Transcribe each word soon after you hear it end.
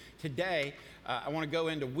today I want to go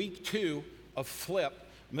into week 2 of Flip,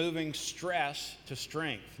 moving stress to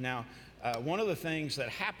strength. Now, one of the things that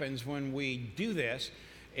happens when we do this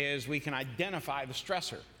is we can identify the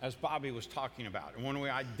stressor, as Bobby was talking about. And when we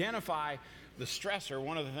identify the stressor,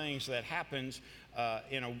 one of the things that happens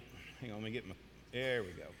hang on, let me get my, there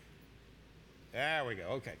we go,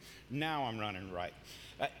 okay. Now I'm running right.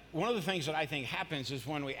 One of the things that I think happens is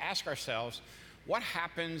when we ask ourselves, what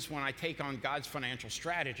happens when I take on God's financial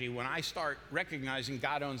strategy, when I start recognizing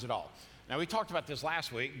God owns it all? Now, we talked about this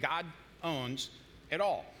last week. God owns it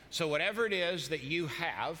all. So whatever it is that you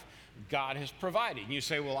have, God has provided. And you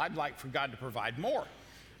say, well, I'd like for God to provide more,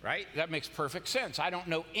 right? That makes perfect sense. I don't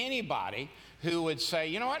know anybody who would say,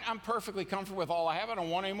 you know what, I'm perfectly comfortable with all I have. I don't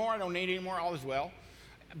want any more. I don't need any more. All is well.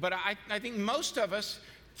 But I think most of us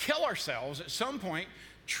kill ourselves at some point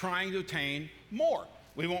trying to attain more.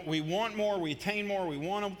 We want more, we attain more, we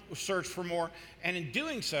want to search for more, and in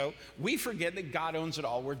doing so, we forget that God owns it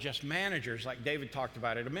all. We're just managers, like David talked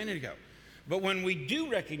about it a minute ago. But when we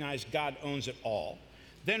do recognize God owns it all,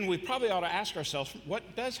 then we probably ought to ask ourselves, what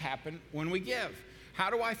does happen when we give? How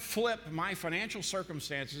do I flip my financial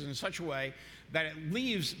circumstances in such a way that it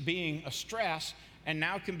leaves being a stress and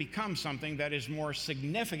now can become something that is more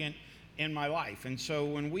significant in my life? And so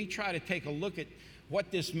when we try to take a look at what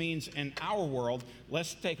this means in our world,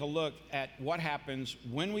 let's take a look at what happens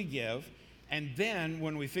when we give, and then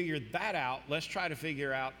when we figure that out, let's try to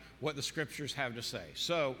figure out what the scriptures have to say.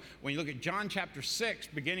 So when you look at John chapter 6,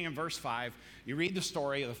 beginning in verse 5, you read the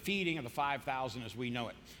story of the feeding of the 5,000 as we know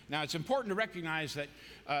it. Now, it's important to recognize that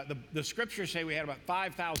the scriptures say we had about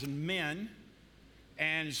 5,000 men,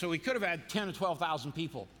 and so we could have had 10 to 12,000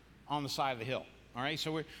 people on the side of the hill. All right,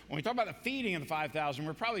 so when we talk about the feeding of the 5,000,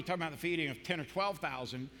 we're probably talking about the feeding of 10 or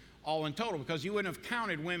 12,000 all in total, because you wouldn't have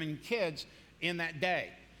counted women and kids in that day.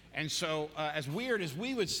 And so as weird as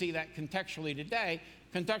we would see that contextually today,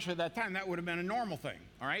 contextually at that time, that would have been a normal thing.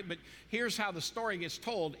 All right, but here's how the story gets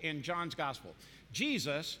told in John's gospel.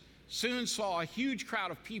 Jesus soon saw a huge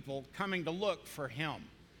crowd of people coming to look for him.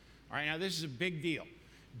 All right, now this is a big deal.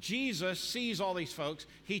 Jesus sees all these folks.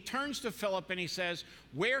 He turns to Philip and he says,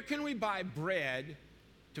 where can we buy bread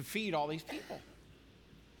to feed all these people?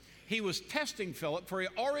 He was testing Philip, for he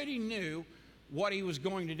already knew what he was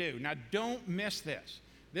going to do. Now, don't miss this.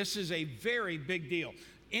 This is a very big deal.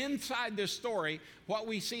 Inside this story, what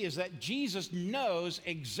we see is that Jesus knows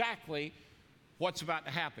exactly what's about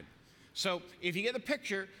to happen. So if you get the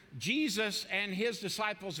picture, Jesus and his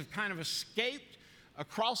disciples have kind of escaped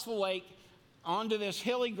across the lake onto this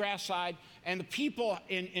hilly grass side, and the people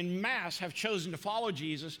in mass have chosen to follow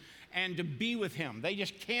Jesus and to be with him. They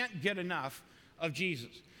just can't get enough of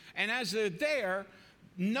Jesus. And as they're there,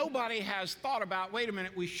 nobody has thought about, wait a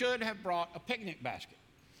minute, we should have brought a picnic basket.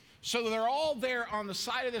 So they're all there on the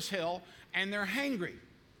side of this hill, and they're hangry.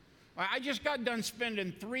 I just got done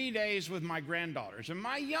spending 3 days with my granddaughters, and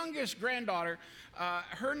my youngest granddaughter,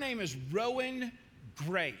 her name is Rowan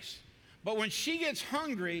Grace. But when she gets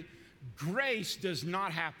hungry, grace does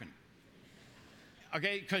not happen,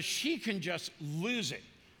 okay, because she can just lose it.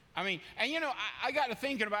 I mean, and you know, I got to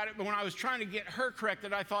thinking about it, but when I was trying to get her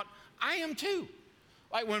corrected, I thought, I am too.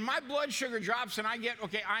 Like when my blood sugar drops and I get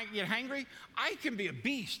hangry, I can be a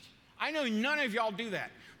beast. I know none of y'all do that,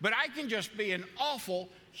 but I can just be an awful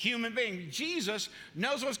human being. Jesus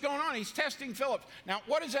knows what's going on. He's testing Philip. Now,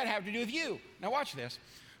 what does that have to do with you? Now, watch this.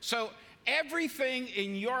 So everything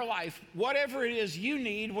in your life, whatever it is you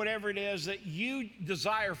need, whatever it is that you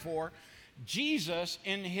desire for, Jesus,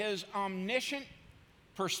 in his omniscient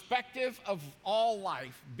perspective of all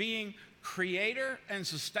life, being creator and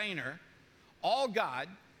sustainer, all God,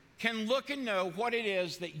 can look and know what it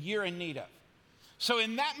is that you're in need of. So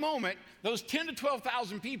in that moment, those 10 to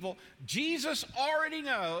 12,000 people, Jesus already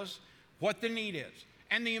knows what the need is.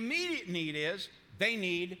 And the immediate need is they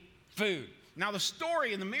need food. Now, the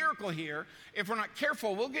story and the miracle here, if we're not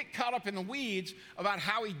careful, we'll get caught up in the weeds about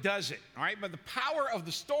how he does it, all right? But the power of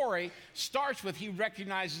the story starts with he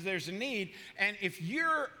recognizes there's a need. And if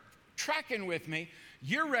you're tracking with me,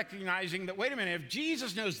 you're recognizing that, wait a minute, if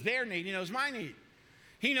Jesus knows their need, he knows my need.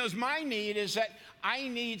 He knows my need is that I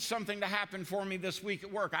need something to happen for me this week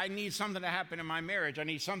at work. I need something to happen in my marriage. I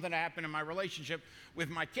need something to happen in my relationship with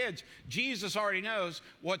my kids. Jesus already knows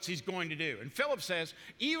what he's going to do. And Philip says,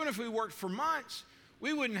 even if we worked for months,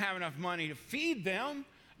 we wouldn't have enough money to feed them.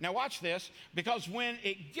 Now watch this, because when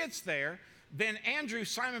it gets there, then Andrew,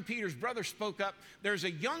 Simon Peter's brother, spoke up. There's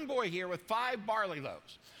a young boy here with 5 barley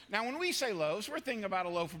loaves. Now, when we say loaves, we're thinking about a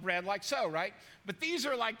loaf of bread like so, right? But these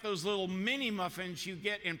are like those little mini muffins you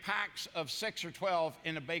get in packs of 6 or 12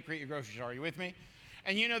 in a bakery at your grocery store. Are you with me?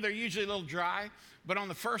 And you know, they're usually a little dry. But on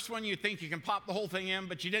the first one, you think you can pop the whole thing in,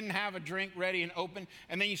 but you didn't have a drink ready and open,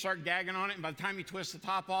 and then you start gagging on it, and by the time you twist the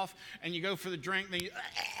top off and you go for the drink, then you,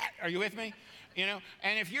 are you with me? You know,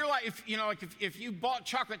 and if you're like, if you bought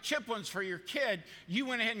chocolate chip ones for your kid, you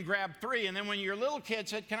went ahead and grabbed 3, and then when your little kid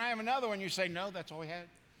said, "Can I have another one?" you say, "No, that's all we had."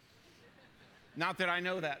 Not that I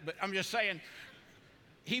know that, but I'm just saying,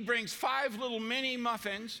 he brings 5 little mini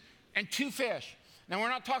muffins and 2 fish. Now, we're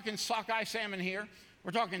not talking sockeye salmon here.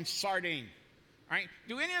 We're talking sardine, all right?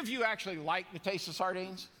 Do any of you actually like the taste of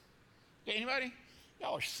sardines? Anybody?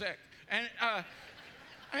 Y'all are sick. And I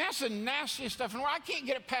mean, that's the nastiest stuff in the world. I can't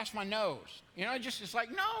get it past my nose. You know, it's like,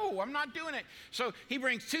 no, I'm not doing it. So he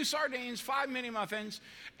brings 2 sardines, 5 mini muffins,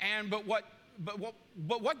 but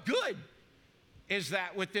what good is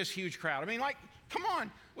that with this huge crowd? I mean, like, come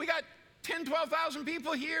on. We got 10, 12,000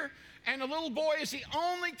 people here, and the little boy is the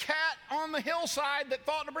only cat on the hillside that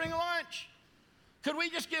thought to bring a lunch. Could we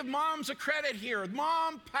just give moms a credit here?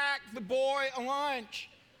 Mom packed the boy a lunch,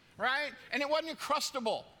 right? And it wasn't a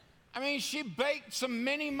Crustable. I mean, she baked some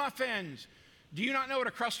mini muffins. Do you not know what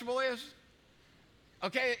a Crustable is?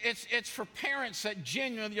 Okay, it's for parents that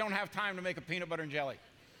genuinely don't have time to make a peanut butter and jelly.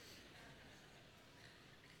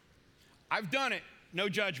 I've done it, no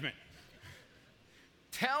judgment.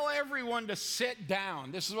 Tell everyone to sit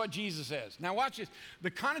down. This is what Jesus says. Now watch this.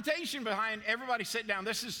 The connotation behind everybody sit down,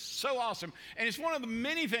 this is so awesome. And it's one of the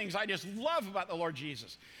many things I just love about the Lord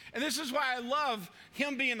Jesus. And this is why I love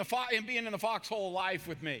him being in the foxhole life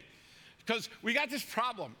with me. Because we got this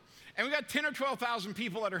problem. And we got 10 or 12,000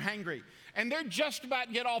 people that are hangry. And they're just about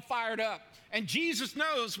to get all fired up. And Jesus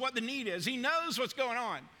knows what the need is. He knows what's going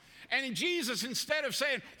on. And in Jesus, instead of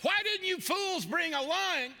saying, "Why didn't you fools bring a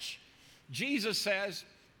lunch?" Jesus says,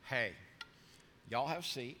 "Hey, y'all have a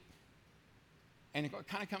seat." And it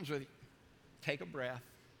kind of comes with, take a breath.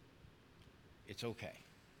 It's okay.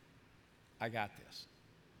 I got this.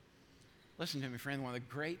 Listen to me, friend. One of the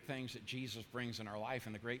great things that Jesus brings in our life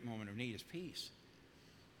in the great moment of need is peace.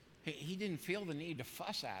 He didn't feel the need to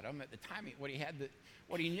fuss at them at the time. What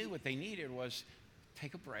he knew what they needed was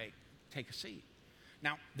take a break, take a seat.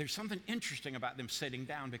 Now, there's something interesting about them sitting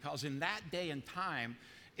down, because in that day and time,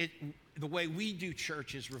 the way we do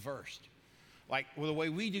church is reversed. The way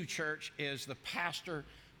we do church is the pastor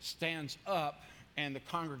stands up and the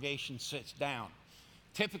congregation sits down.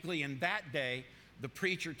 Typically in that day, the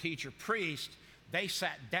preacher, teacher, priest, they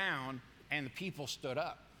sat down and the people stood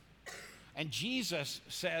up. And Jesus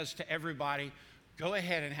says to everybody, go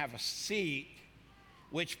ahead and have a seat,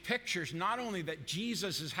 which pictures not only that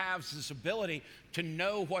Jesus has this ability to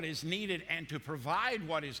know what is needed and to provide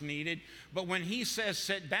what is needed, but when he says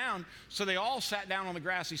sit down, so they all sat down on the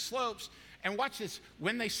grassy slopes. And watch this,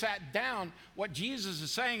 when they sat down, what Jesus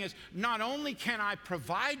is saying is, not only can I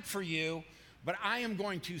provide for you, but I am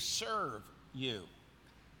going to serve you.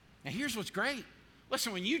 Now here's what's great.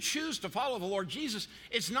 Listen, when you choose to follow the Lord Jesus,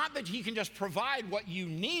 it's not that he can just provide what you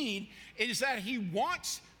need, it is that he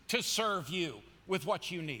wants to serve you with what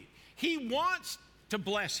you need. He wants to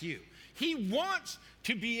bless you. He wants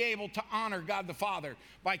to be able to honor God the Father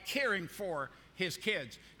by caring for his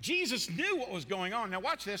kids. Jesus knew what was going on. Now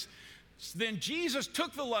watch this. Then Jesus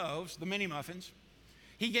took the loaves, the mini muffins,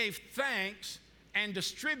 he gave thanks and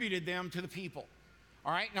distributed them to the people.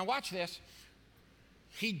 All right, now watch this.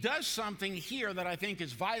 He does something here that I think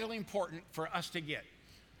is vitally important for us to get.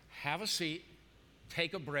 Have a seat,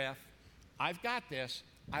 take a breath. I've got this.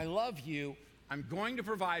 I love you. I'm going to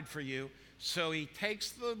provide for you. So he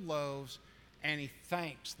takes the loaves and he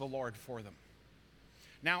thanks the Lord for them.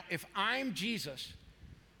 Now, if I'm Jesus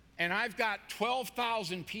and I've got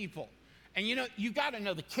 12,000 people, and you got to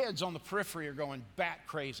know the kids on the periphery are going bat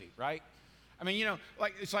crazy, right? I mean,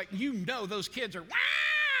 it's like those kids are,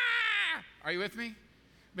 wah! Are you with me?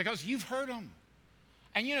 Because you've heard them.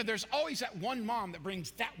 And there's always that one mom that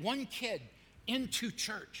brings that one kid into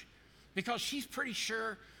church because she's pretty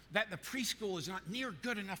sure that the preschool is not near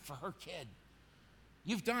good enough for her kid.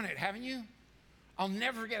 You've done it, haven't you? I'll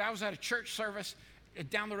never forget, I was at a church service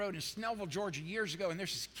down the road in Snellville, Georgia years ago, and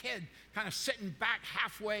there's this kid kind of sitting back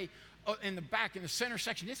halfway in the back in the center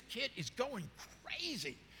section. This kid is going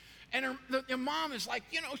crazy. And her mom is like,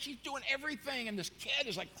 she's doing everything. And this kid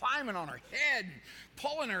is like climbing on her head, and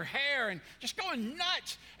pulling her hair, and just going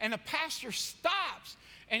nuts. And the pastor stops,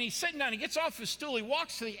 and he's sitting down. He gets off his stool. He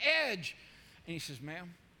walks to the edge, and he says,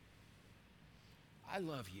 "Ma'am, I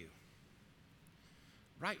love you.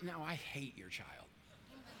 Right now, I hate your child.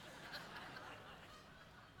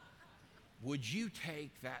 Would you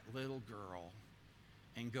take that little girl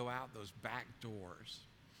and go out those back doors?"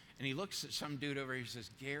 And he looks at some dude over here. He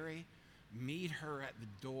says, "Gary, meet her at the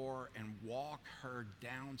door and walk her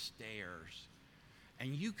downstairs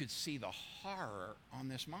And you could see the horror on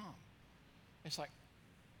this mom. It's like,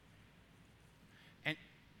 and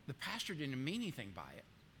the pastor didn't mean anything by it.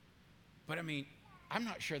 But I mean, I'm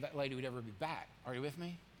not sure that lady would ever be back. Are you with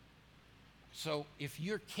me? So if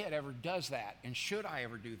your kid ever does that, and should I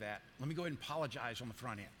ever do that, let me go ahead and apologize on the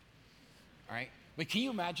front end. All right? But can you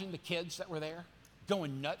imagine the kids that were there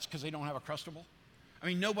going nuts because they don't have a Crustable? I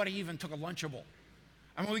mean, nobody even took a Lunchable.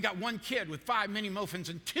 I mean, we got one kid with 5 mini muffins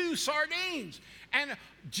and 2 sardines. And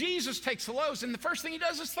Jesus takes the loaves, and the first thing he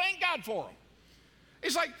does is thank God for them.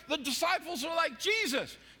 It's like the disciples are like,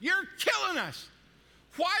 Jesus, you're killing us.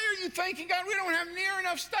 Why are you thanking God? We don't have near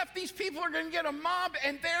enough stuff. These people are going to get a mob,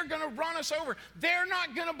 and they're going to run us over. They're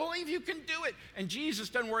not going to believe you can do it. And Jesus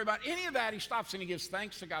doesn't worry about any of that. He stops and he gives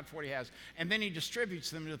thanks to God for what he has, and then he distributes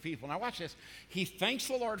them to the people. Now watch this. He thanks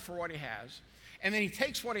the Lord for what he has, and then he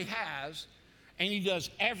takes what he has, and he does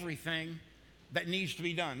everything that needs to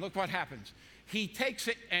be done. Look what happens. He takes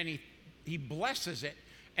it, and he blesses it,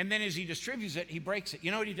 and then as he distributes it, he breaks it.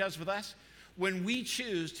 You know what he does with us? When we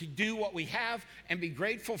choose to do what we have and be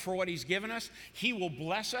grateful for what he's given us, he will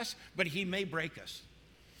bless us, but he may break us.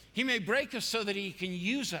 He may break us so that he can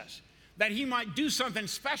use us, that he might do something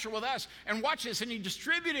special with us. And watch this, and he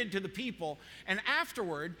distributed to the people, and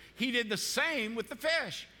afterward, he did the same with the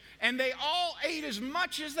fish. And they all ate as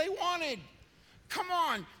much as they wanted. Come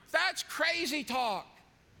on, that's crazy talk.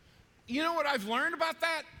 You know what I've learned about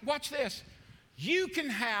that? Watch this. You can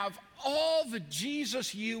have all the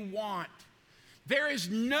Jesus you want. There is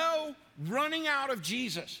no running out of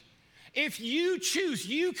Jesus. If you choose,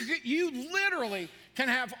 you literally can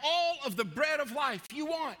have all of the bread of life you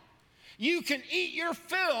want. You can eat your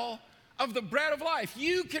fill of the bread of life.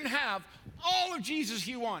 You can have all of Jesus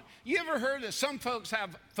you want. You ever heard that some folks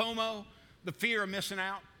have FOMO, the fear of missing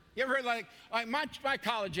out? You ever heard like my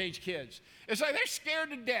college-age kids? It's like they're scared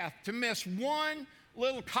to death to miss one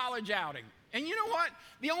little college outing. And you know what?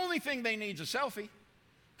 The only thing they need is a selfie.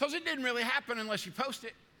 Because it didn't really happen unless you post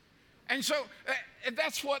it. And so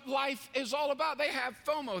that's what life is all about. They have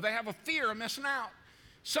FOMO. They have a fear of missing out.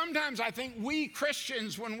 Sometimes I think we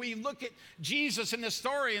Christians, when we look at Jesus in this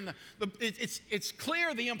story, and it's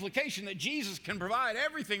clear the implication that Jesus can provide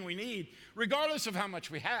everything we need, regardless of how much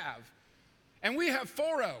we have. And we have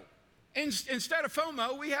FORO. Instead of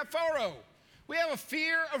FOMO, we have FORO. We have a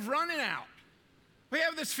fear of running out. We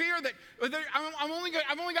have this fear that I've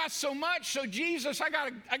only got so much, so Jesus, I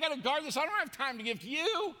gotta guard this. I don't have time to give to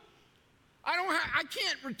you. I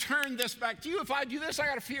can't return this back to you. If I do this, I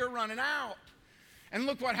got a fear of running out. And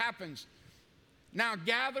look what happens. Now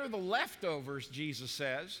gather the leftovers, Jesus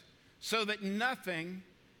says, so that nothing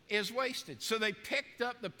is wasted. So they picked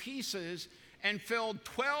up the pieces and filled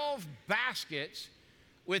 12 baskets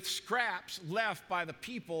with scraps left by the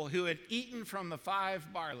people who had eaten from the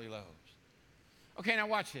 5 barley loaves. Okay, now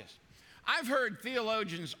watch this. I've heard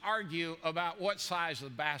theologians argue about what size of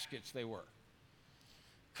the baskets they were.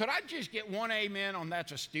 Could I just get one amen on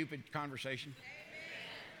that's a stupid conversation?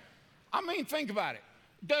 Amen. I mean, think about it.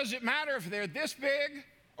 Does it matter if they're this big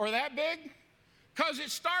or that big? Because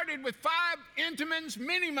it started with 5 Entenmann's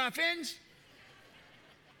mini muffins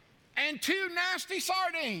and 2 nasty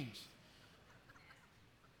sardines.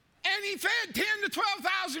 And he fed 10 to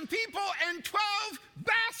 12,000 people, and 12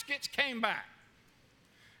 baskets came back.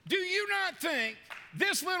 Do you not think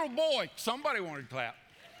this little boy, somebody wanted to clap.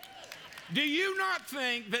 Do you not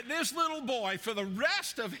think that this little boy, for the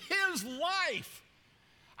rest of his life,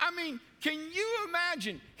 I mean, can you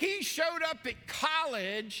imagine? He showed up at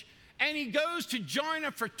college and he goes to join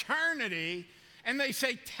a fraternity and they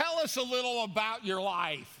say, tell us a little about your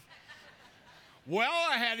life. Well,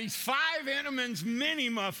 I had these 5 Entenmann's mini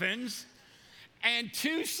muffins and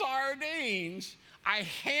 2 sardines. I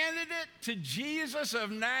handed it to Jesus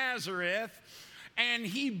of Nazareth, and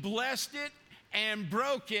he blessed it and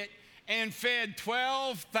broke it and fed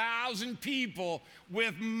 12,000 people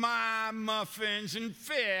with my muffins and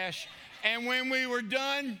fish. And when we were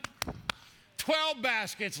done, 12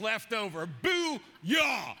 baskets left over.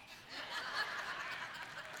 Boo-yah!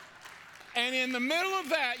 And in the middle of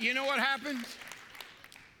that, you know what happened?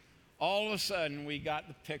 All of a sudden, we got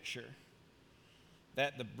the picture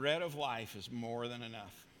that the bread of life is more than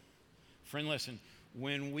enough. Friend, listen,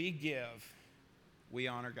 when we give, we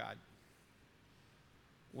honor God.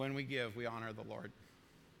 When we give, we honor the Lord.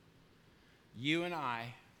 You and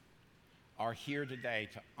I are here today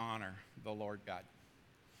to honor the Lord God.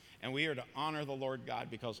 And we are to honor the Lord God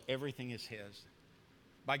because everything is his.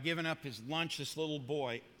 By giving up his lunch, this little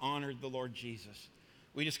boy honored the Lord Jesus.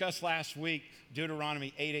 We discussed last week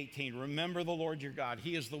Deuteronomy 8:18. Remember the Lord your God.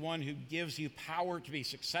 He is the one who gives you power to be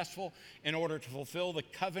successful in order to fulfill the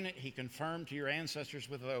covenant he confirmed to your ancestors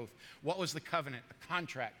with oath. What was the covenant? A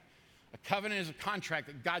contract. A covenant is a contract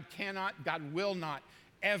that God cannot, God will not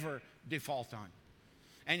ever default on.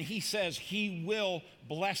 And he says he will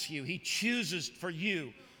bless you. He chooses for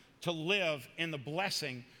you to live in the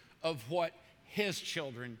blessing of what his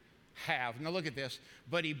children have. Now look at this.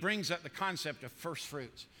 But he brings up the concept of first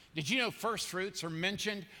fruits. Did you know first fruits are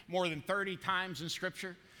mentioned more than 30 times in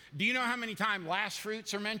Scripture? Do you know how many times last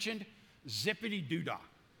fruits are mentioned? Zippity-doo-dah.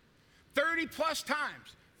 30 plus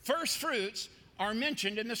times. First fruits are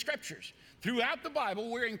mentioned in the Scriptures. Throughout the Bible,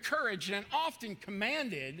 we're encouraged and often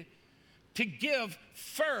commanded to give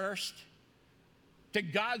first to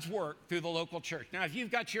God's work through the local church. Now, if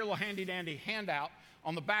you've got your little handy-dandy handout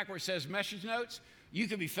on the back where it says message notes, you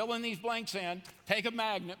could be filling these blanks in, take a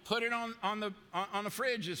magnet, put it on the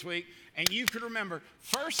fridge this week, and you could remember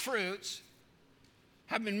first fruits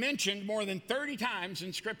have been mentioned more than 30 times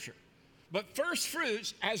in Scripture. But first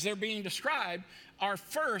fruits, as they're being described, are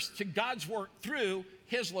first to God's work through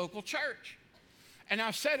his local church. And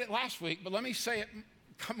I've said it last week, but let me say it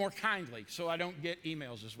more kindly so I don't get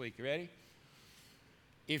emails this week. You ready?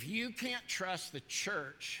 If you can't trust the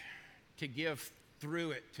church to give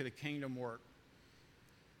through it to the kingdom work,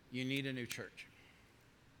 you need a new church.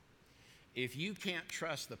 If you can't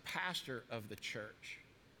trust the pastor of the church,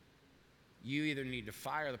 you either need to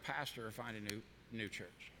fire the pastor or find a new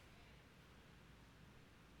church.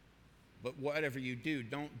 But whatever you do,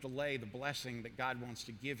 don't delay the blessing that God wants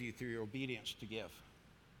to give you through your obedience to give.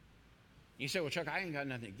 You say, well, Chuck, I ain't got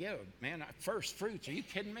nothing to give. Man, first fruits, are you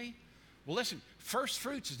kidding me? Well, listen, first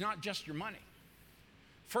fruits is not just your money.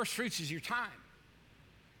 First fruits is your time.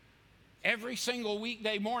 Every single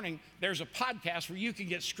weekday morning, there's a podcast where you can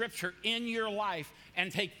get scripture in your life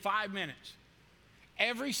and take 5 minutes.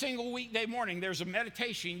 Every single weekday morning, there's a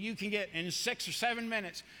meditation you can get in 6 or 7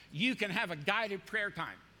 minutes. You can have a guided prayer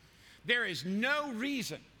time. There is no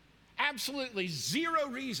reason, absolutely zero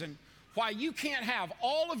reason, why you can't have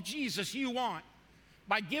all of Jesus you want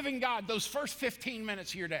by giving God those first 15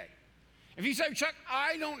 minutes of your day. If you say, Chuck,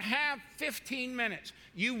 I don't have 15 minutes,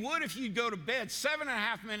 you would if you'd go to bed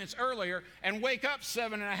 7.5 minutes earlier and wake up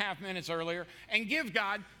 7.5 minutes earlier and give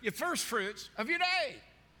God your first fruits of your day.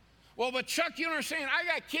 Well, but Chuck, you don't understand. I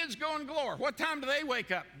got kids going galore. What time do they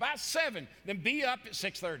wake up? About 7. Then be up at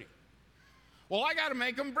 6:30. Well, I got to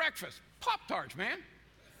make them breakfast. Pop-Tarts, man.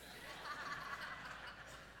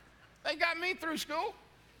 They got me through school.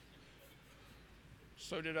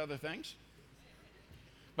 So did other things.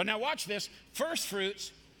 But now watch this. First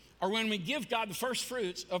fruits are when we give God the first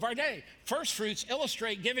fruits of our day. First fruits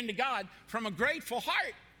illustrate giving to God from a grateful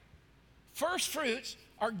heart. First fruits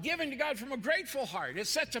are given to God from a grateful heart. It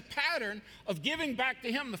sets a pattern of giving back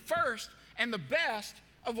to him the first and the best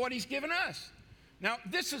of what he's given us. Now,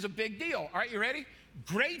 this is a big deal. All right, you ready?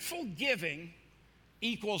 Grateful giving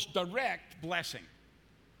equals direct blessing.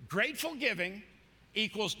 Grateful giving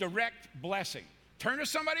equals direct blessing. Turn to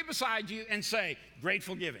somebody beside you and say,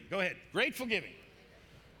 grateful giving. Go ahead, grateful giving.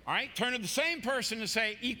 All right, turn to the same person and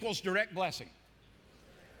say, equals direct blessing.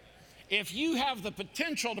 If you have the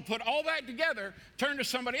potential to put all that together, turn to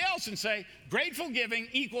somebody else and say, grateful giving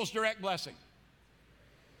equals direct blessing.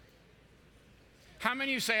 How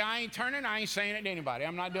many of you say, I ain't turning, I ain't saying it to anybody.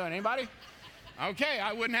 I'm not doing it. Anybody? Okay,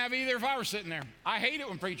 I wouldn't have either if I were sitting there. I hate it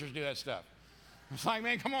when preachers do that stuff. It's like,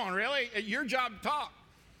 man, come on, really? It's your job to talk.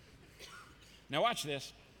 Now watch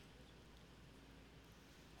this.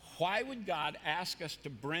 Why would God ask us to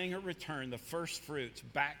bring or return the first fruits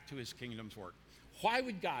back to his kingdom's work? Why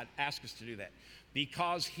would God ask us to do that?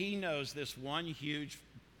 Because he knows this one huge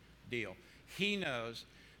deal. He knows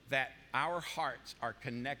that our hearts are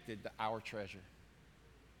connected to our treasure.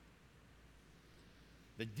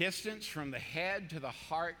 The distance from the head to the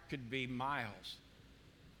heart could be miles.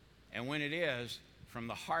 And when it is, from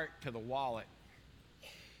the heart to the wallet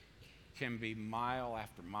can be mile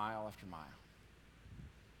after mile after mile.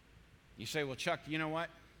 You say, well, Chuck, you know what?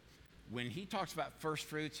 When he talks about first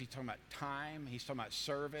fruits, he's talking about time, he's talking about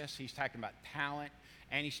service, he's talking about talent,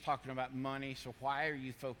 and he's talking about money. So why are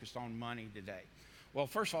you focused on money today? Well,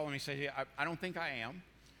 first of all, let me say to you, I don't think I am.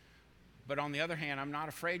 But on the other hand, I'm not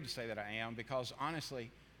afraid to say that I am, because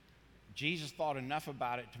honestly, Jesus thought enough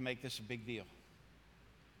about it to make this a big deal.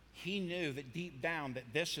 He knew that deep down that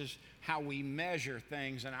this is how we measure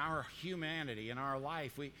things in our humanity, in our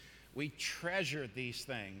life. We treasure these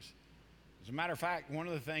things. As a matter of fact, one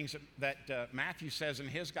of the things that Matthew says in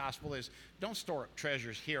his gospel is, don't store up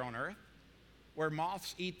treasures here on earth. where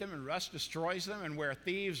moths eat them and rust destroys them, and where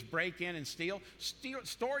thieves break in and steal.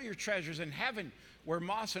 Store your treasures in heaven, where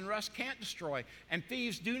moths and rust can't destroy, and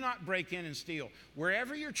thieves do not break in and steal.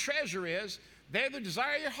 Wherever your treasure is, there the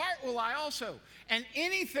desire of your heart will lie also. And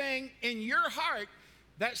anything in your heart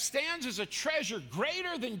that stands as a treasure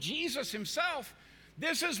greater than Jesus himself,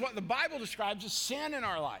 this is what the Bible describes as sin in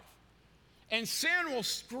our life. And sin will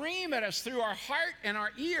scream at us through our heart and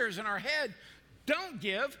our ears and our head, don't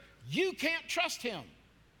give, you can't trust him.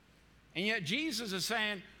 And yet Jesus is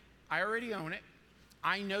saying, I already own it.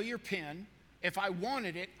 I know your pen. If I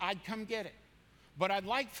wanted it, I'd come get it. But I'd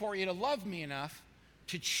like for you to love me enough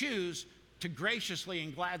to choose to graciously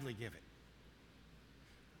and gladly give it.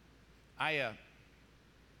 I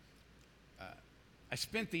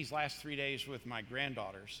spent these last 3 days with my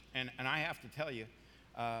granddaughters, and I have to tell you,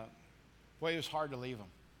 boy, it was hard to leave them.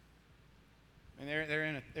 I mean,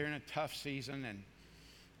 they're in a tough season,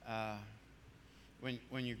 and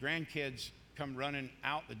when your grandkids come running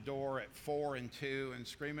out the door at 4 and 2 and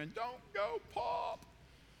screaming, "Don't go, Pop!"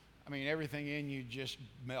 I mean, everything in you just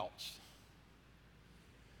melts.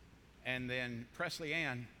 And then Presley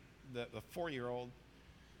Ann, the 4-year-old,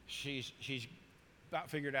 she's about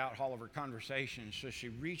figured out all of her conversations, so she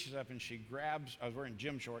reaches up and she grabs, I was wearing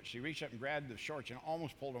gym shorts, she reached up and grabbed the shorts and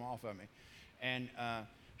almost pulled them off of me. And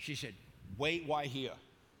she said, "Wait, why here?"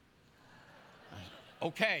 I said,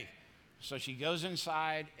 "Okay." So she goes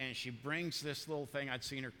inside and she brings this little thing I'd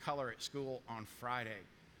seen her color at school on Friday.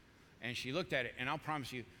 And she looked at it, and I'll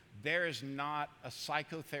promise you, there is not a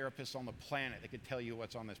psychotherapist on the planet that could tell you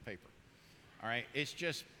what's on this paper. All right? It's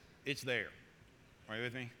there. Are you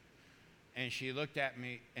with me? And she looked at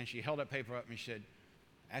me, and she held that paper up, and she said,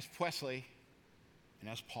 "That's Wesley, and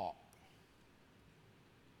that's Paul."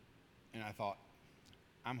 And I thought,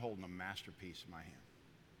 I'm holding a masterpiece in my hand.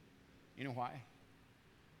 You know why?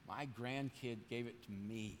 My grandkid gave it to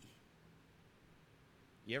me.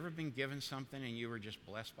 You ever been given something and you were just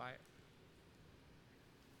blessed by it?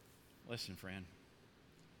 Listen, friend.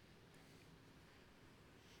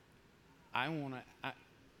 I want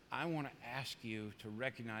to ask you to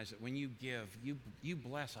recognize that when you give, you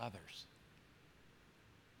bless others.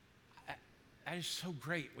 That is so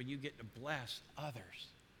great when you get to bless others.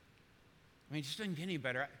 I mean, it just doesn't get any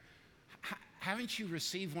better. Haven't you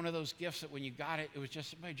received one of those gifts that when you got it, it was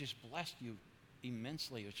just somebody just blessed you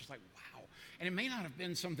immensely? It was just like, wow. And it may not have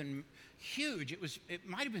been something huge. It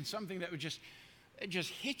might have been something that would just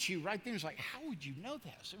hit you right there. It's like, how would you know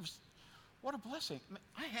this? What a blessing.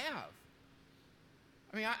 I have.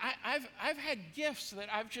 I mean, I've had gifts that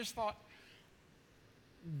I've just thought,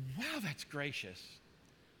 wow, that's gracious.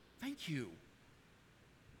 Thank you.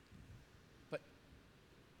 But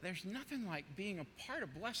there's nothing like being a part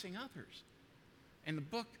of blessing others. In the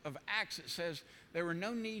book of Acts, it says there were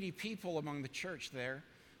no needy people among the church there,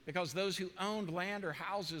 because those who owned land or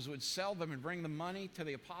houses would sell them and bring the money to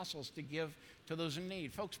the apostles to give to those in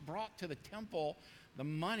need. Folks brought to the temple the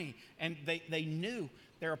money, and they knew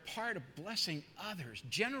they're a part of blessing others.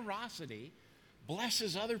 Generosity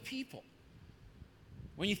blesses other people.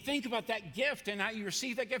 When you think about that gift and how you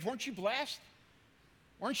received that gift, weren't you blessed?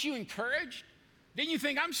 Weren't you encouraged? Didn't you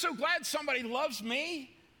think, I'm so glad somebody loves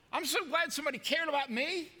me? I'm so glad somebody cared about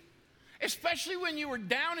me. Especially when you were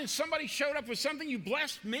down and somebody showed up with something, you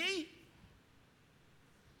blessed me.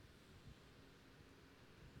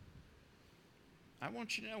 I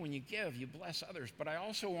want you to know when you give, you bless others. But I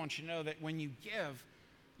also want you to know that when you give,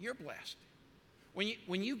 you're blessed.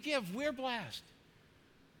 When you give, we're blessed.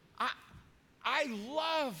 I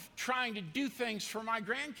love trying to do things for my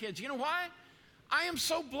grandkids. You know why? I am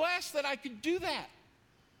so blessed that I could do that.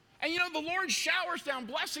 And you know, the Lord showers down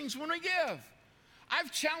blessings when we give.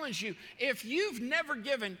 I've challenged you, if you've never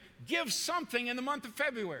given, give something in the month of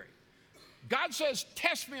February. God says,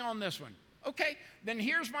 test me on this one. Okay, then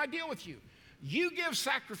here's my deal with you. You give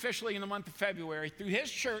sacrificially in the month of February through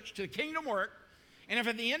his church to the kingdom work, and if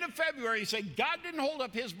at the end of February you say, God didn't hold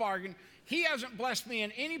up his bargain, he hasn't blessed me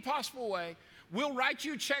in any possible way, we'll write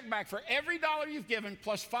you a check back for every dollar you've given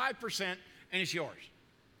plus 5%, and it's yours.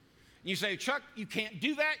 And you say, Chuck, you can't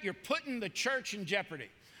do that. You're putting the church in jeopardy.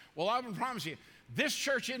 Well, I can promise you, this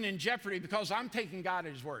church isn't in jeopardy because I'm taking God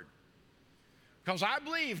at his word. Because I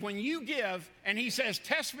believe when you give and he says,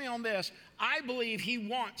 test me on this, I believe he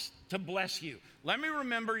wants to bless you. Let me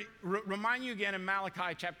remind you again in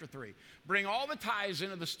Malachi chapter 3. Bring all the tithes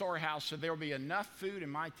into the storehouse so there will be enough food in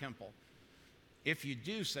my temple. If you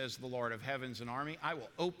do, says the Lord of heavens and army, I will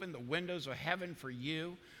open the windows of heaven for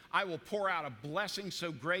you. I will pour out a blessing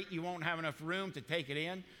so great you won't have enough room to take it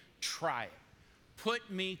in. Try it.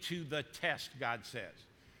 Put me to the test, God says.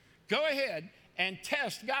 Go ahead and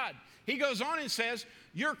test God. He goes on and says,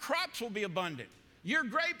 your crops will be abundant. Your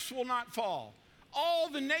grapes will not fall. All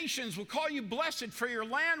the nations will call you blessed, for your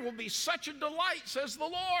land will be such a delight, says the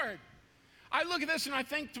Lord. I look at this and I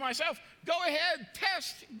think to myself, go ahead,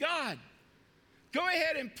 test God. Go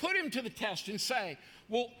ahead and put him to the test and say,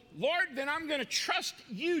 well, Lord, then I'm going to trust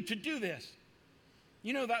you to do this.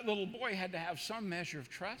 You know, that little boy had to have some measure of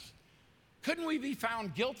trust. Couldn't we be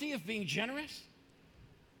found guilty of being generous?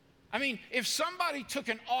 I mean, if somebody took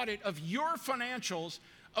an audit of your financials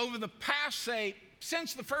over the past, say,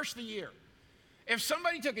 since the first of the year, if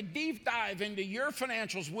somebody took a deep dive into your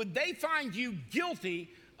financials, would they find you guilty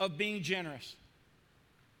of being generous?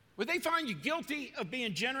 Would they find you guilty of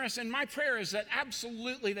being generous? And my prayer is that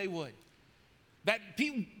absolutely they would. That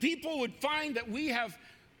people would find that we have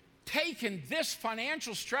taken this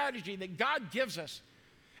financial strategy that God gives us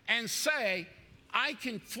and say, I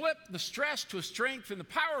can flip the stress to a strength in the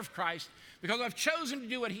power of Christ because I've chosen to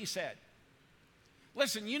do what he said.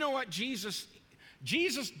 Listen, you know what? Jesus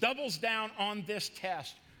doubles down on this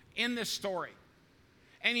test in this story.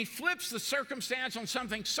 And he flips the circumstance on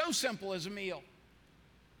something so simple as a meal.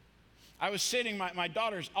 I was sitting, my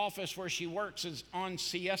daughter's office where she works is on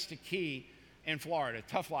Siesta Key in Florida,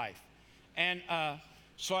 tough life. And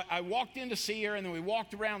so I walked in to see her, and then we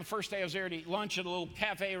walked around. The first day I was there to eat lunch at a little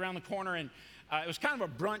cafe around the corner, and it was kind of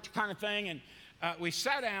a brunch kind of thing. And we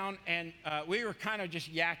sat down, and we were kind of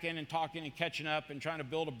just yakking and talking and catching up and trying to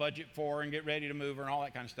build a budget for her and get ready to move her and all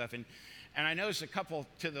that kind of stuff. And I noticed a couple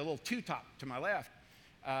to the little two-top to my left,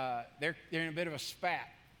 they're in a bit of a spat.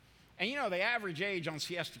 And you know, the average age on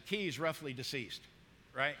Siesta Key is roughly deceased,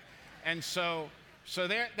 right? And so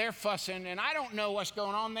they're fussing, and I don't know what's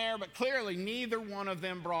going on there, but clearly neither one of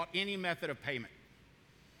them brought any method of payment,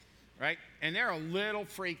 right? And they're a little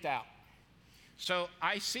freaked out. So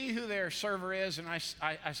I see who their server is, and I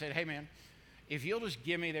said, hey, man, if you'll just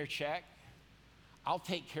give me their check, I'll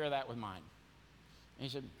take care of that with mine. And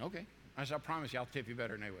he said, okay. I said, I promise you I'll tip you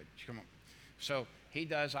better than they would. Come on. So he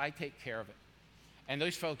does. I take care of it. And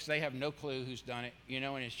those folks, they have no clue who's done it, you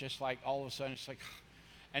know, and it's just like all of a sudden it's like,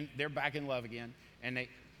 and they're back in love again, and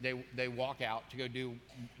they walk out to go do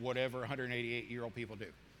whatever 188-year-old people do,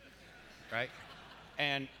 right?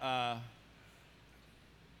 And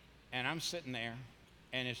I'm sitting there,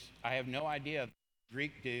 and I have no idea. The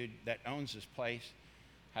Greek dude that owns this place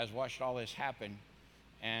has watched all this happen,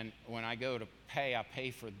 and when I go to pay, I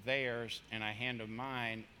pay for theirs, and I hand him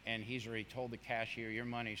mine, and he's already told the cashier, your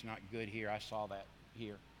money's not good here. I saw that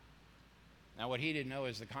here. Now, what he didn't know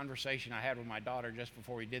is the conversation I had with my daughter just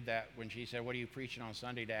before we did that, when she said, what are you preaching on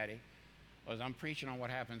Sunday, Daddy? Was I'm preaching on what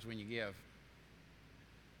happens when you give.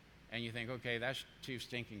 And you think, okay, that's too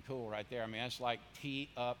stinking cool right there. I mean, that's like tee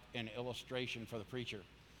up an illustration for the preacher.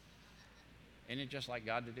 Isn't it just like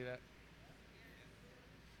God to do that?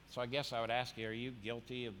 So I guess I would ask you, are you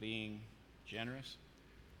guilty of being generous?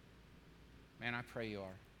 Man, I pray you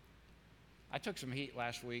are. I took some heat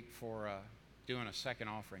last week for doing a second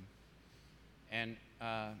offering. And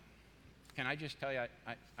can I just tell you,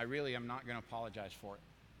 I really am not going to apologize for it.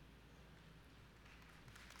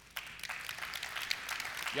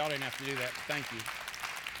 Y'all didn't have to do that. Thank you.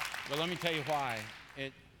 But let me tell you why.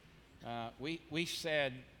 We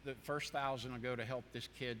said the first 1,000 will go to help this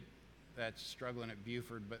kid that's struggling at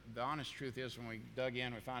Buford. But the honest truth is, when we dug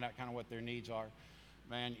in, we found out kind of what their needs are.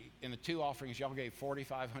 Man, in the two offerings, y'all gave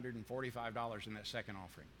 $4,545 in that second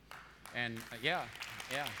offering. And yeah.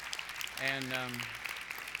 And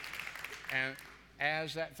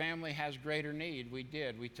as that family has greater need,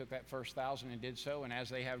 we took that first 1,000 and did so. And as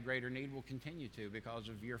they have greater need, we'll continue to because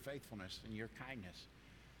of your faithfulness and your kindness.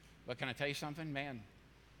 But can I tell you something? Man,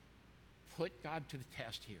 put God to the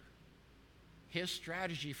test here. His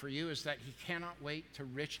strategy for you is that he cannot wait to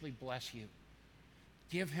richly bless you.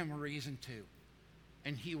 Give him a reason to,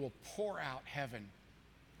 and he will pour out heaven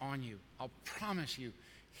on you. I'll promise you,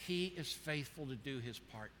 he is faithful to do his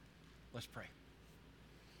part. Let's pray.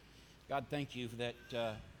 God, thank you that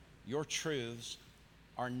your truths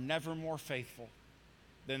are never more faithful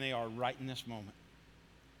than they are right in this moment.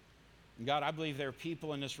 And God, I believe there are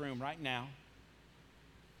people in this room right now,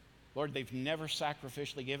 Lord, they've never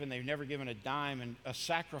sacrificially given. They've never given a dime, and a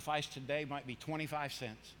sacrifice today might be 25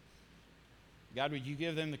 cents. God, would you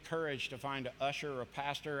give them the courage to find an usher or a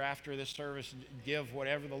pastor after this service, give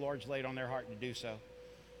whatever the Lord's laid on their heart to do so.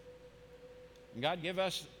 And God, give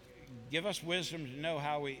us wisdom to know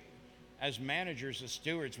how we, as managers, as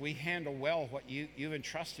stewards, we handle well what you've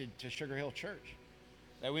entrusted to Sugar Hill Church,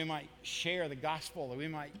 that we might share the gospel, that we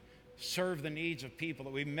might serve the needs of people,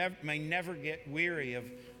 that we may never get weary of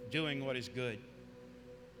doing what is good.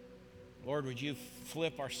 Lord, would you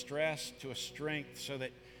flip our stress to a strength so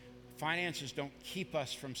that Finances don't keep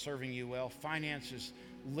us from serving you well. Finances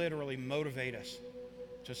literally motivate us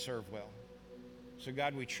to serve well. So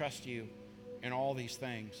God, we trust you in all these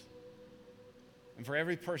things. And for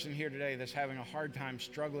every person here today that's having a hard time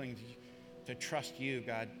struggling to trust you,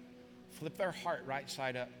 God, flip their heart right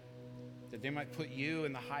side up, that they might put you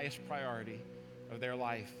in the highest priority of their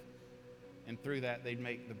life. And through that, they'd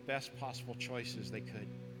make the best possible choices they could.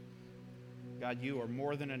 God, you are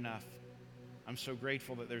more than enough. I'm so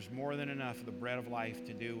grateful that there's more than enough of the bread of life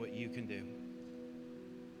to do what you can do.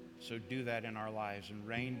 So do that in our lives and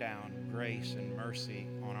rain down grace and mercy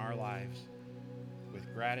on our lives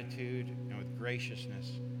with gratitude and with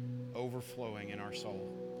graciousness overflowing in our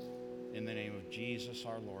soul. In the name of Jesus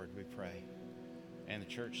our Lord, we pray. And the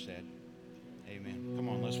church said, amen. Come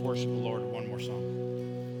on, let's worship the Lord with one more song.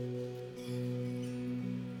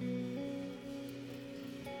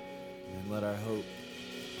 And let our hope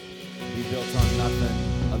be built on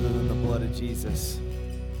nothing other than the blood of Jesus,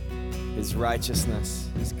 His righteousness,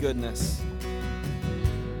 His goodness.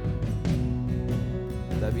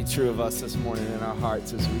 Let that be true of us this morning in our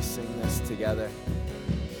hearts as we sing this together.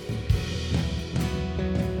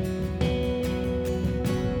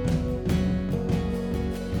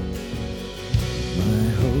 My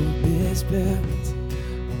hope is built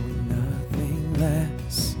on nothing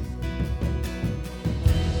less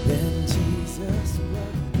than Jesus'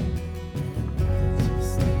 blood and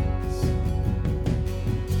righteousness.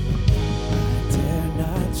 I dare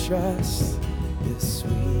not trust the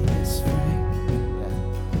sweetest frame,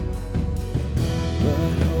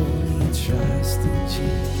 but only trust in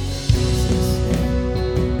Jesus' name.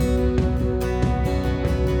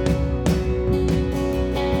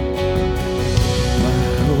 My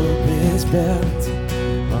hope is built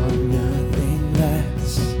on nothing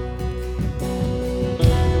less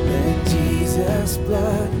than Jesus'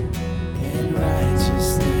 blood and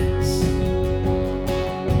righteousness.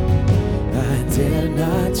 I dare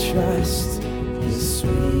not trust the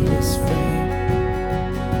sweetest frame,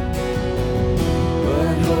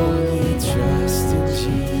 but only trust in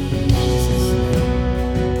Jesus' name.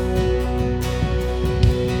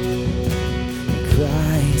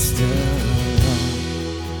 Christ alone,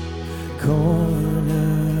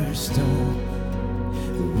 cornerstone,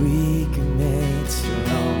 the weak are made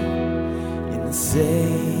strong in the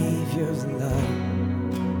Savior's love.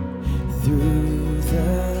 Through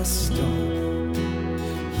the storm,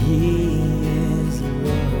 He is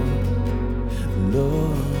Lord,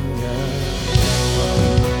 Lord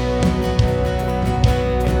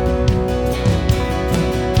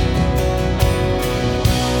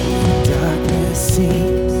of darkness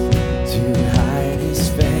seems to hide His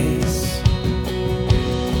face.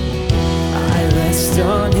 I rest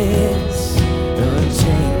on His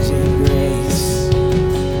unchanging grace.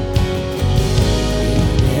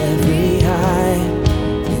 In every high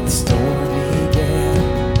and stormy gale,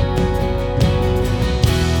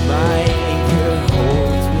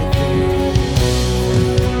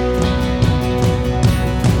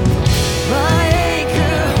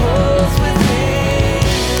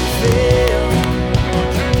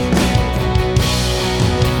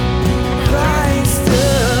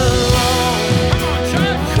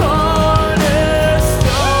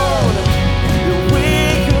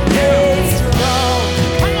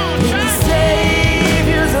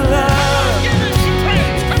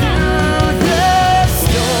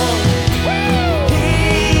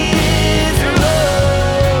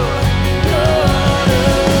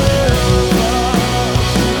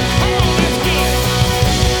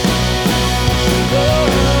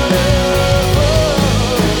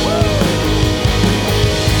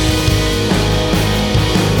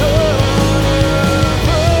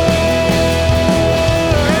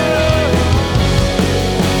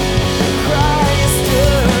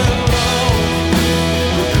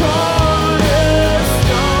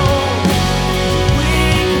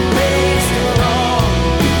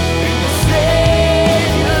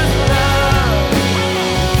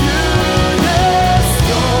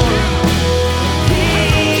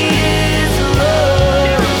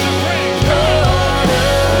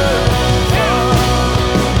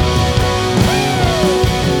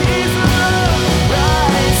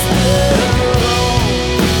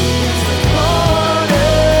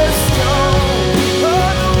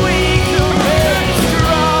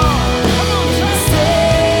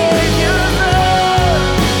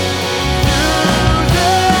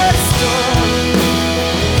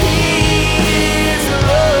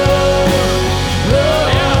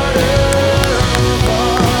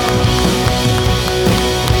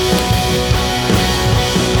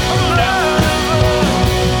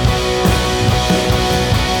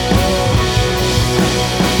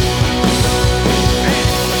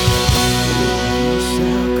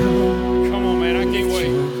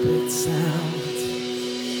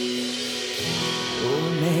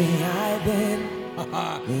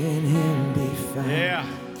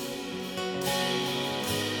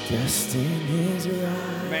 Just in his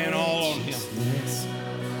Man, all on him. righteousness.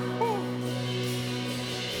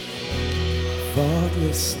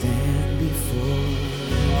 Faultless stand before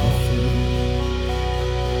him.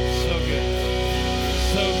 So good.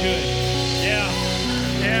 So good. Yeah.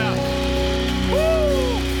 Yeah.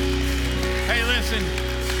 Woo! Hey, listen,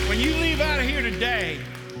 when you leave out of here today,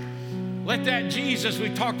 let that Jesus we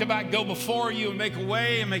talked about go before you and make a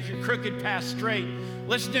way and make your crooked path straight.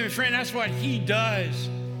 Listen to me, friend, that's what he does.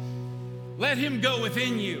 Let him go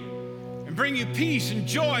within you and bring you peace and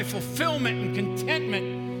joy, fulfillment and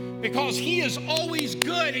contentment, because he is always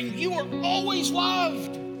good and you are always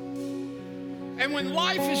loved. And when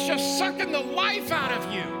life is just sucking the life out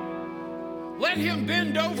of you, let him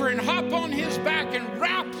bend over and hop on his back and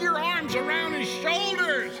wrap your arms around his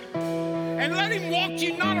shoulders. And let him walk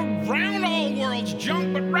you not around all world's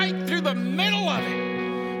junk, but right through the middle of it.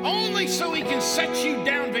 Only so he can set you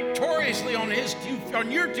down victoriously on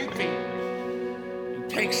your 2 feet.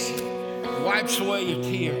 He wipes away your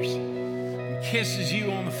tears and kisses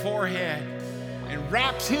you on the forehead and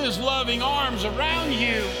wraps his loving arms around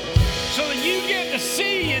you so that you get to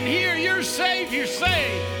see and hear your Savior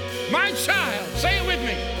say, my child, say it with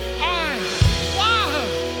me, I love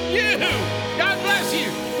you. God bless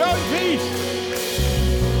you. Go in peace.